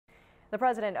The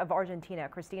president of Argentina,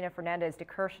 Cristina Fernández de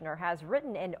Kirchner, has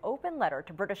written an open letter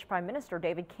to British Prime Minister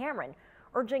David Cameron,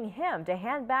 urging him to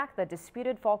hand back the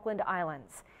disputed Falkland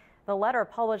Islands. The letter,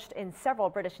 published in several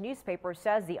British newspapers,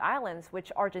 says the islands,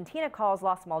 which Argentina calls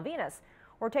Las Malvinas,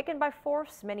 were taken by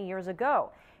force many years ago.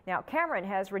 Now, Cameron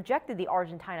has rejected the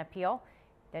Argentine appeal.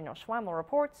 Daniel Schweimler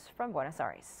reports from Buenos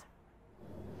Aires.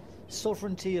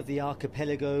 Sovereignty of the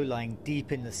archipelago, lying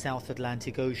deep in the South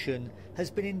Atlantic Ocean,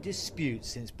 has been in dispute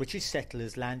since British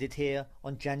settlers landed here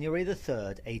on January the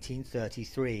 3rd,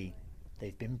 1833.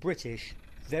 They've been British,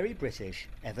 very British,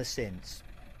 ever since.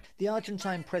 The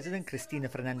Argentine President Cristina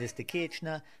Fernández de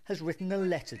Kirchner has written a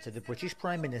letter to the British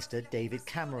Prime Minister David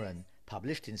Cameron,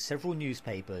 published in several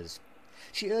newspapers.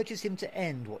 She urges him to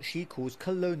end what she calls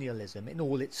colonialism in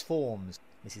all its forms.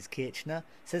 Mrs. Kirchner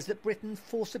says that Britain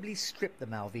forcibly stripped the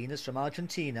Malvinas from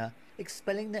Argentina,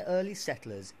 expelling their early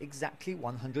settlers exactly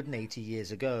 180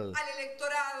 years ago.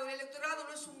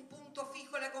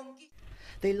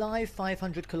 They lie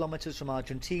 500 kilometres from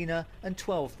Argentina and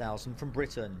 12,000 from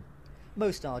Britain.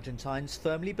 Most Argentines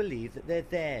firmly believe that they're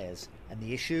theirs, and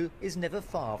the issue is never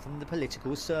far from the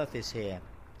political surface here.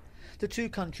 The two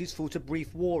countries fought a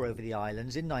brief war over the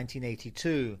islands in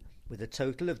 1982, with a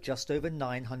total of just over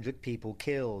 900 people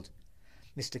killed.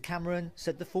 Mr. Cameron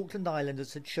said the Falkland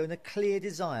Islanders had shown a clear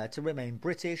desire to remain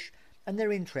British and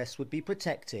their interests would be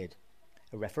protected.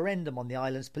 A referendum on the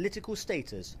island's political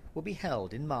status will be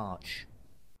held in March.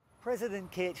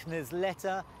 President Kirchner's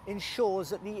letter ensures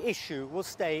that the issue will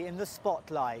stay in the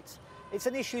spotlight. It's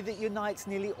an issue that unites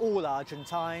nearly all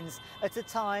Argentines at a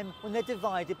time when they're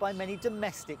divided by many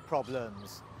domestic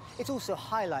problems. It also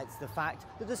highlights the fact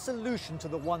that the solution to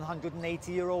the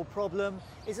 180-year-old problem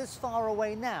is as far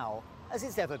away now as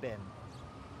it's ever been.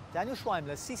 Daniel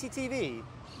Schweimler, CCTV,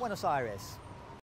 Buenos Aires.